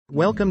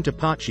Welcome to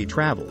Pachi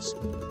Travels.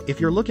 If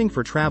you're looking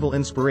for travel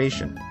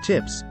inspiration,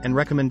 tips, and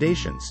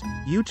recommendations,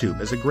 YouTube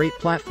is a great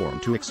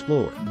platform to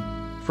explore.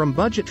 From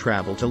budget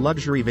travel to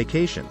luxury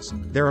vacations,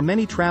 there are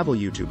many travel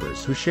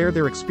YouTubers who share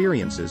their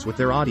experiences with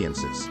their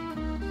audiences.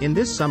 In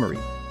this summary,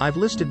 I've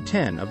listed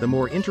 10 of the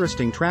more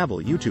interesting travel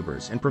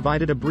YouTubers and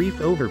provided a brief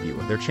overview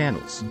of their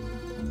channels.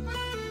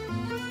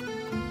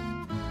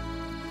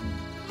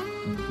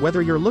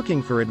 Whether you're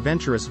looking for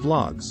adventurous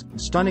vlogs,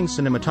 stunning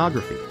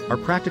cinematography, or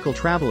practical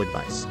travel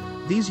advice,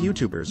 these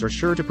YouTubers are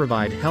sure to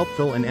provide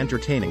helpful and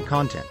entertaining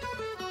content.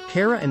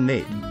 Kara and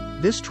Nate.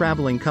 This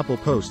traveling couple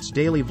posts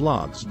daily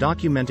vlogs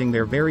documenting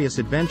their various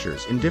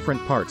adventures in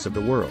different parts of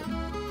the world.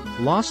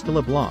 Lost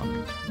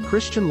LeBlanc.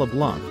 Christian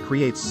LeBlanc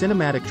creates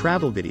cinematic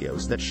travel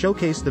videos that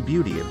showcase the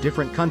beauty of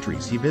different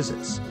countries he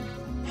visits.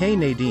 Hey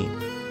Nadine.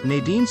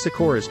 Nadine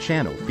Sikora's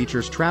channel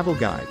features travel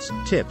guides,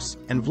 tips,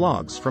 and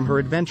vlogs from her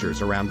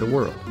adventures around the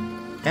world.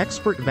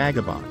 Expert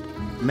Vagabond.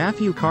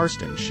 Matthew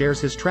Karsten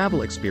shares his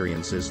travel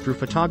experiences through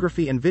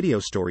photography and video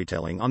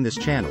storytelling on this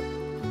channel.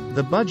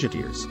 The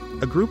Budgeteers.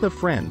 A group of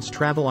friends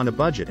travel on a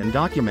budget and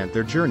document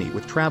their journey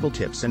with travel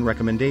tips and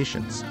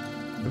recommendations.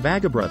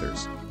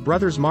 Vagabrothers.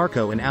 Brothers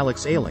Marco and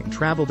Alex Ailing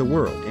travel the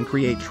world and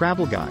create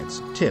travel guides,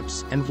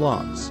 tips, and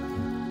vlogs.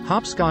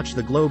 Hopscotch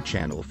the Globe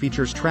channel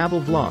features travel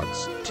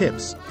vlogs,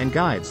 tips, and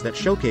guides that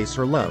showcase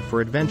her love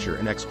for adventure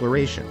and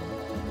exploration.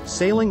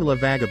 Sailing Le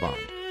Vagabond.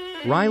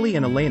 Riley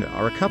and Elena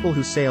are a couple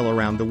who sail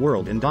around the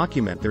world and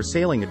document their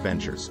sailing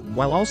adventures,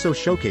 while also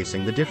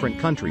showcasing the different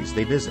countries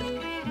they visit.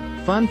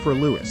 Fun for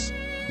Lewis.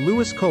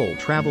 Lewis Cole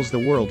travels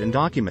the world and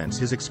documents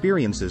his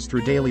experiences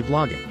through daily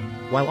vlogging,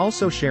 while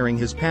also sharing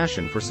his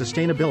passion for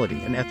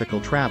sustainability and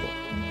ethical travel.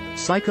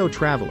 Psycho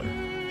Traveler.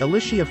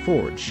 Alicia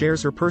Ford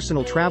shares her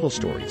personal travel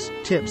stories,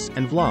 tips,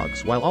 and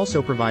vlogs while also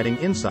providing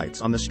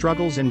insights on the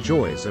struggles and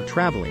joys of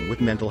traveling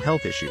with mental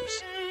health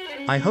issues.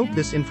 I hope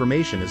this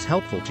information is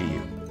helpful to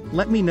you.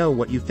 Let me know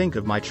what you think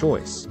of my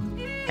choice.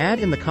 Add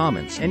in the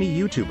comments any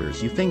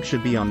YouTubers you think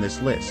should be on this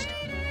list.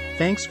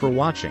 Thanks for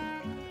watching.